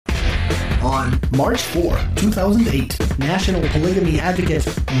On March 4, 2008, national polygamy advocate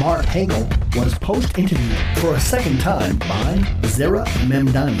Mark Henkel was post-interviewed for a second time by Zehra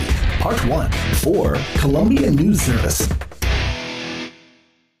Mamdani. Part 1 for Columbia News Service.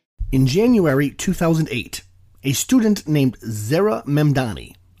 In January 2008, a student named Zehra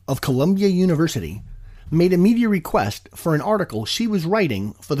Mamdani of Columbia University made a media request for an article she was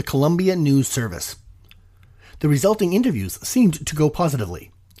writing for the Columbia News Service. The resulting interviews seemed to go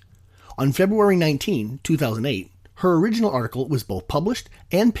positively. On February 19, 2008, her original article was both published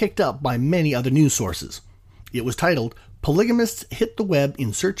and picked up by many other news sources. It was titled, "Polygamists Hit the Web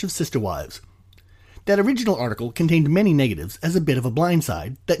in Search of Sister Wives." That original article contained many negatives as a bit of a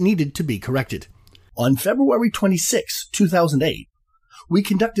blindside that needed to be corrected. On February 26, 2008, we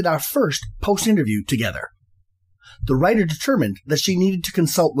conducted our first post-interview together. The writer determined that she needed to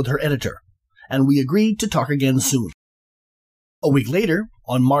consult with her editor, and we agreed to talk again soon. A week later,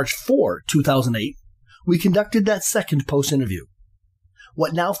 on March 4, 2008, we conducted that second post-interview.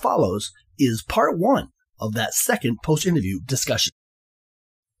 What now follows is part 1 of that second post-interview discussion.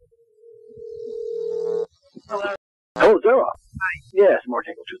 Hello. Hello, Zehra. Hi. Yes, Mark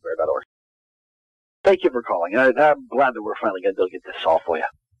Henkel, Truthbearer.org. Thank you for calling. I'm glad that we're finally going to be able to get this solved for you.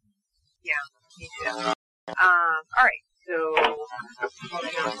 Yeah, me too. All right, so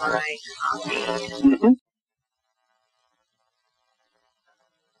holding on my copy. Mm-hmm.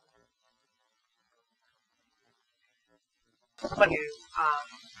 But to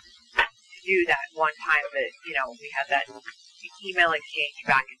do that one time that, we had that email exchange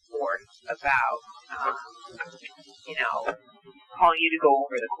back and forth about, calling you to go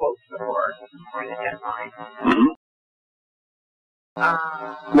over the quotes for the deadline.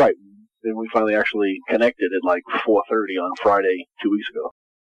 Mm-hmm. Right. And we finally actually connected at like 4:30 on Friday 2 weeks ago.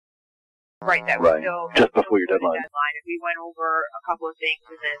 Right, that was right. still just before your deadline. And we went over a couple of things,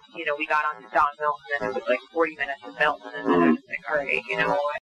 and then, we got on to Don Milton, and it was like 40 minutes of Milton, and then it was like, all right,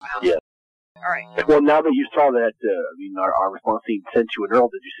 Yeah. All right. Well, now that you saw that, our response team sent you an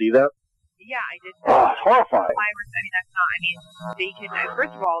URL, did you see that? Yeah, I did. Oh, it's horrifying. That's not, they can,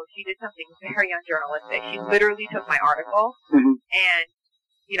 first of all, she did something very unjournalistic. She literally took my article and,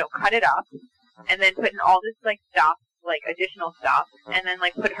 cut it up, and then put in all this, stuff, additional stuff, and then,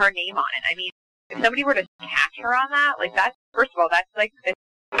 put her name on it. I mean, if somebody were to catch her on that, that's, first of all, that's, that's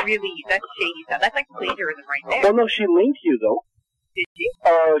shady stuff. That's, plagiarism right there. Well, no, she linked you, though. Did she?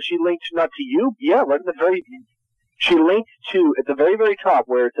 She linked not to you. Yeah, right at the very... She linked to, at the very, very top,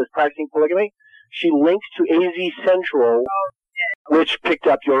 where it says Practicing Polygamy, she linked to AZ Central, which picked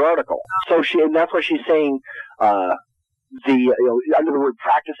up your article. So and that's why she's saying, under the word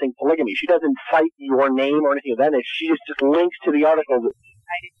Practicing Polygamy. She doesn't cite your name or anything of that nature. She just links to the article. I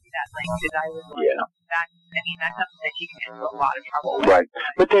didn't see that link, because I was that's something that she can get into a lot of trouble with. Right.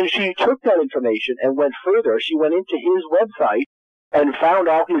 But then she took that information and went further. She went into his website and found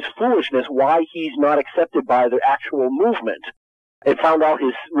all his foolishness, why he's not accepted by the actual movement, and found all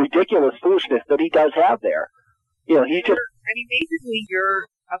his ridiculous foolishness that he does have there. He just... basically, you're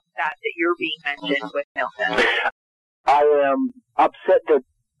upset that you're being mentioned with Milton. I am upset that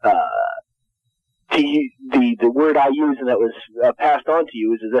the word I use and that was passed on to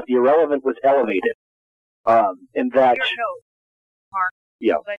you is that the irrelevant was elevated. And that... No, Mark.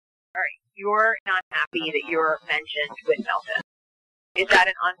 Yeah. But, all right, you're not happy that you're mentioned with Milton. Is that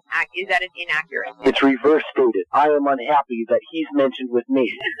an inaccurate? It's reverse stated. I am unhappy that he's mentioned with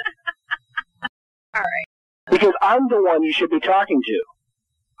me. All right. Because I'm the one you should be talking to.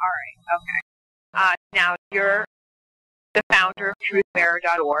 All right. Okay. Now you're the founder of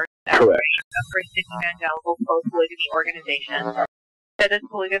Truthbearer.org. That's correct. A Christian evangelical post-polygamy organization. Said this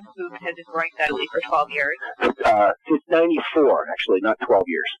polygamous movement has been growing steadily for 12 years. Since 94, actually, not 12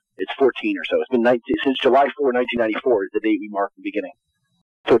 years. It's 14 or so. It's been since July 4, 1994 is the date we marked the beginning.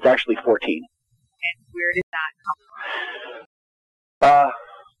 So it's actually 14. And where did that come from?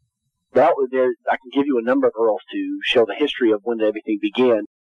 I can give you a number of URLs to show the history of when everything began.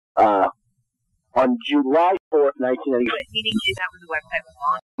 On July 4th, 1994. Meaning that when the website was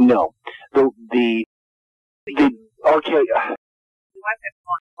launched? No. Okay. The website was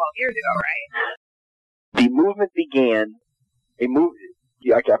launched 12 years ago, right? The movement began.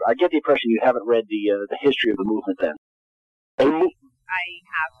 I get the impression you haven't read the history of the movement then. I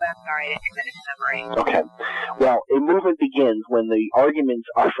have, but I'm sorry, I didn't commit it to memory. Okay. Well, a movement begins when the arguments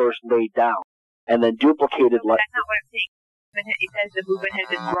are first laid down and then duplicated. No, that's not what I'm saying. It says the movement has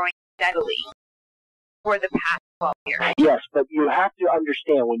been growing steadily for the past 12 years. Yes, but you have to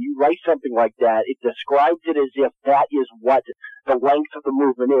understand, when you write something like that, it describes it as if that is what the length of the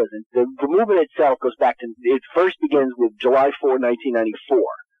movement is. And the movement itself goes back to, it first begins with July 4, 1994.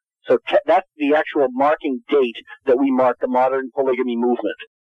 So that's the actual marking date that we mark the modern polygamy movement.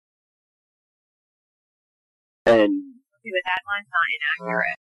 And but that line's not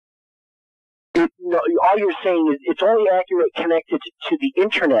inaccurate. No, all you're saying is it's only accurate connected to the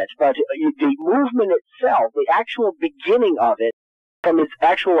internet, but the movement itself, the actual beginning of it, from its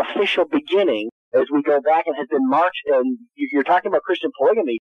actual official beginning, as we go back and has been marched, and you're talking about Christian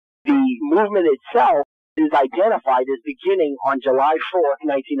polygamy, the movement itself is identified as beginning on July 4th,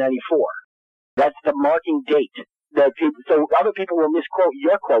 1994. That's the marking date. So other people will misquote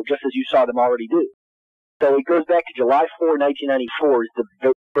your quote, just as you saw them already do. So it goes back to July 4, 1994 is the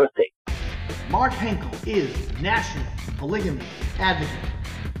birth date. Mark Henkel is National Polygamy Advocate.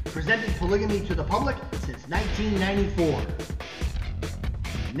 Presented polygamy to the public since 1994.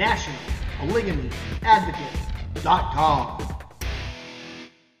 NationalPolygamyAdvocate.com